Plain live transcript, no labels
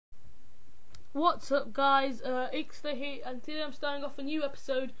What's up guys, Ixter here, and today I'm starting off a new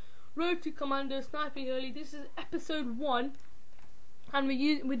episode, Road to Commander Sniping Early. This is episode 1, and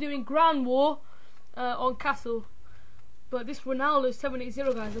we're doing Ground War on Castle. But this Ronaldo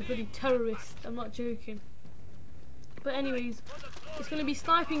 780 guy is a bloody terrorist, I'm not joking. But anyways, it's going to be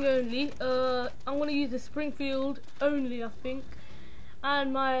sniping only. I'm going to use the Springfield only, I think.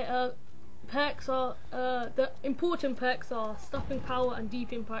 And my perks are, the important perks are Stopping Power and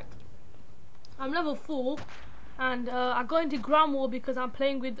Deep Impact. I'm level 4, and I got into Ground War because I'm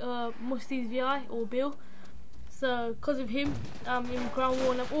playing with Musty's VI or Bill. So because of him, I'm in Ground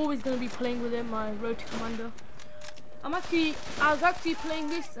War, and I'm always going to be playing with him, my Road to Commander. I was actually playing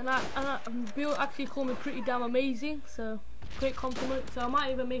this, and Bill actually called me pretty damn amazing. So great compliment. So I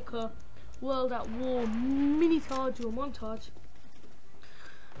might even make a World at War mini-tage or montage.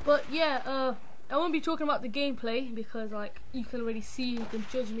 But yeah, I won't be talking about the gameplay because like you can already see, you can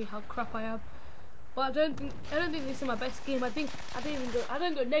judge me how crap I am. But I don't think this is my best game. I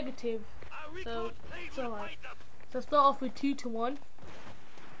don't go negative, so it's alright. So I start off with 2-1.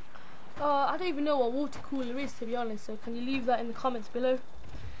 I don't even know what water cooler is, to be honest. So can you leave that in the comments below?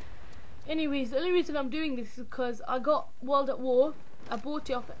 Anyways, the only reason I'm doing this is because I got World at War. I bought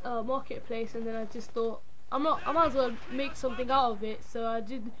it off Marketplace, and then I just thought I might as well make something out of it. So I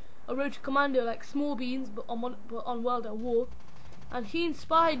did a Road to Commander, like small beans, but on World at War. And he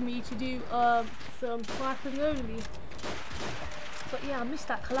inspired me to do some sniping only. But yeah, I missed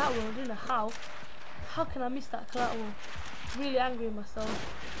that collateral. I don't know how. How can I miss that collateral? Really angry with myself.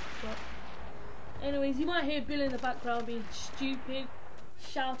 But anyways, you might hear Bill in the background being stupid,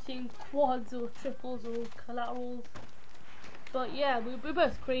 shouting quads or triples or collaterals. But yeah, we're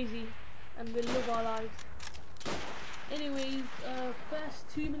both crazy and we love our lives. Anyways,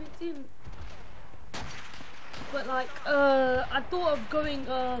 first 2 minutes in. But like, I thought of going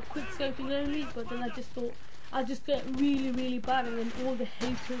quick scoping only, but then I just thought I'd just get really bad, and then all the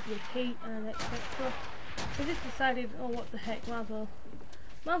haters would hate and etc. So I just decided, oh what the heck, might as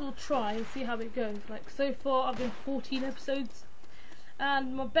well try and see how it goes. Like so far I've done 14 episodes,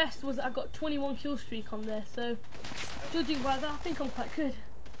 and my best was I got 21 kill streak on there. So judging by that, I think I'm quite good.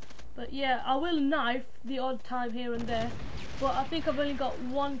 But yeah, I will knife the odd time here and there, but I think I've only got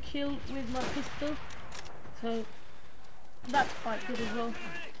 1 kill with my pistol. So that's quite good as well.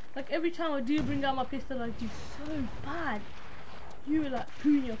 Like every time I do bring out my pistol, I do so bad. You will like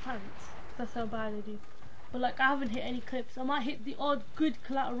poo in your pants. That's how bad I do. But like I haven't hit any clips. I might hit the odd good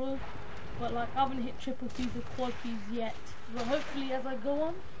collateral, but like I haven't hit triple C's or quad C's yet. But hopefully as I go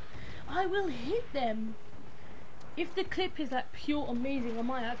on, I will hit them. If the clip is like pure amazing, I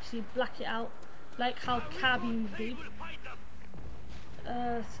might actually black it out, like how Cabins did.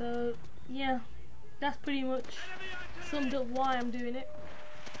 So yeah. That's pretty much summed up why I'm doing it.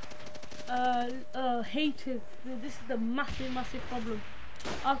 Haters. This is the massive problem.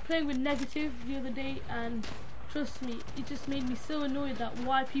 I was playing with negative the other day, and trust me, it just made me so annoyed that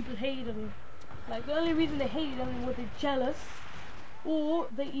why people hated on me. Like the only reason they hated on me was they're jealous, or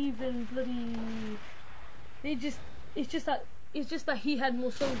they even bloody. It's just that he had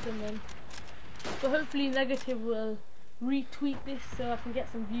more songs than them. But hopefully negative will retweet this so I can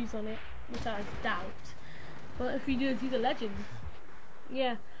get some views on it, which I doubt. But if he does, he's a legend.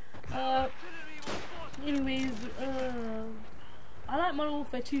 Yeah. Anyways, I like Modern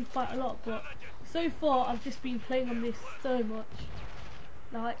Warfare 2 quite a lot, but so far I've just been playing on this so much.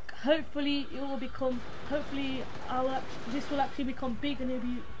 Like, hopefully it will become. Hopefully, this will actually become big and it'll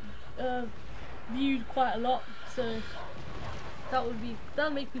be viewed quite a lot. So that'll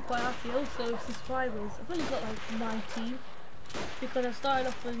make me quite happy. Also, subscribers. I've only got like 19. Because I started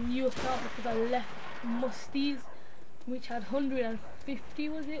off with a new account because I left Musty's, which had 150,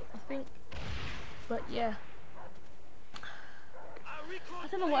 was it? I think. But yeah, I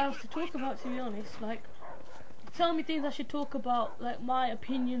don't know what else to talk about, to be honest. Like, tell me things I should talk about, like my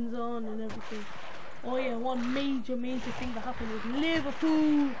opinions on and everything. Oh yeah, one major thing that happened was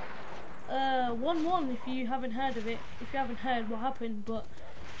Liverpool 1-1. If you haven't heard of it, if you haven't heard what happened, but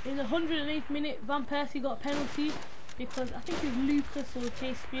in the 108th minute, Van Persie got a penalty. Because I think it was Lucas or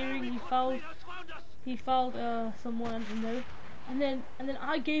Chase Spearing, he fouled someone, I don't know. And then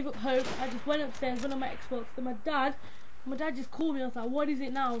I gave up hope. I just went upstairs, went on my Xbox. Then my dad just called me. I was like, what is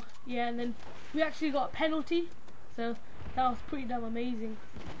it now? Yeah, and then we actually got a penalty. So that was pretty damn amazing.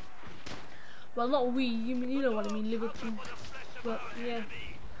 Well, not we, you know what I mean, Liverpool. But yeah.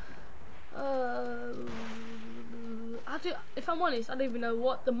 If I'm honest, I don't even know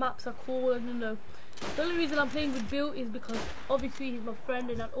what the maps are called. I don't know. The only reason I'm playing with Bill is because obviously he's my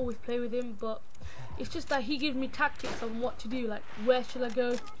friend and I'd always play with him, but it's just that he gives me tactics on what to do, like where should I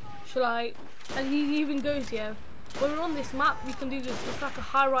go, Shall I? And he even goes, yeah, when we're on this map, we can do this. It's like a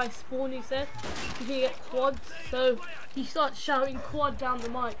high-rise spawn, he said. You can get quads. So he starts shouting quad down the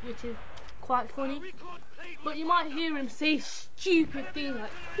mic, which is quite funny. But you might hear him say stupid things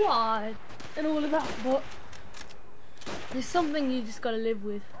like quad and all of that. But there's something you just gotta live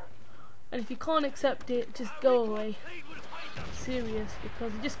with. And if you can't accept it, just go away. Serious,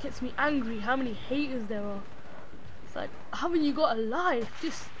 because it just gets me angry how many haters there are. It's like, haven't you got a life?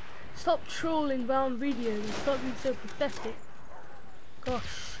 Just stop trolling around videos and stop being so pathetic.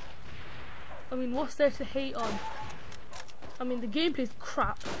 Gosh. I mean, what's there to hate on? I mean, the gameplay's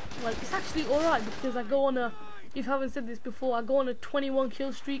crap. Like, it's actually alright because I go on a, if I haven't said this before, I go on a 21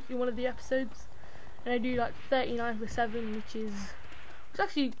 kill streak in one of the episodes. And I do like 39 for 7, which is, it's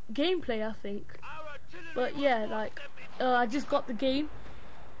actually gameplay, I think. But yeah, like, I just got the game.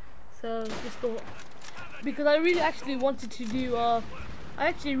 So, just thought, because I really actually wanted to do, Road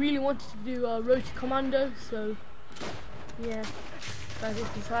to Commando, so yeah, I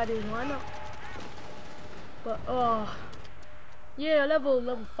just decided why not. But yeah,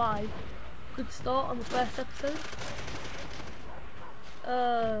 level 5, good start on the first episode.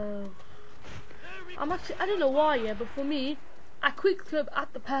 I don't know why, yeah, but for me, I quick clip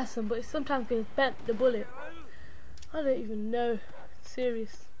at the person, but it sometimes gets bent the bullet. I don't even know,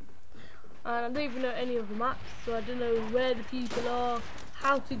 serious. And I don't even know any of the maps, so I don't know where the people are,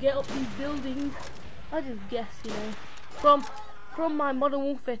 how to get up these buildings. I just guess, you know. From my Modern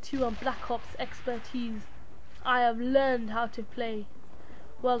Warfare 2 and Black Ops expertise, I have learned how to play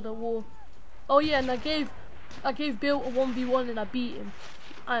World at War. Oh yeah, and I gave Bill a 1v1 and I beat him.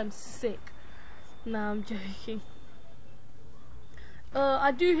 I am sick. Nah, I'm joking.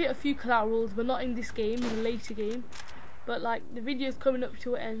 I do hit a few collaterals, but not in this game, in a later game. But like, the video's coming up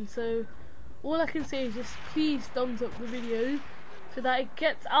to an end, so all I can say is just please thumbs up the video so that it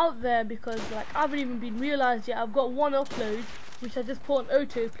gets out there, because like, I haven't even been realised yet. I've got one upload which I just put on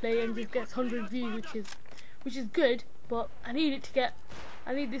autoplay and just gets 100 views, which is good, but I need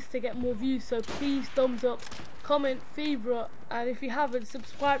this to get more views. So please thumbs up, comment, favourite, and if you haven't,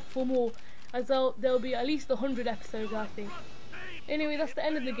 subscribe for more, as there'll be at least 100 episodes, I think. Anyway, that's the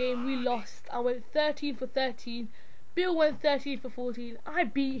end of the game. We lost. I went 13 for 13. Bill went 13 for 14. I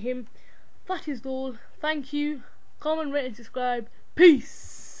beat him. That is all. Thank you. Comment, rate and subscribe.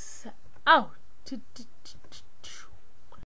 Peace out.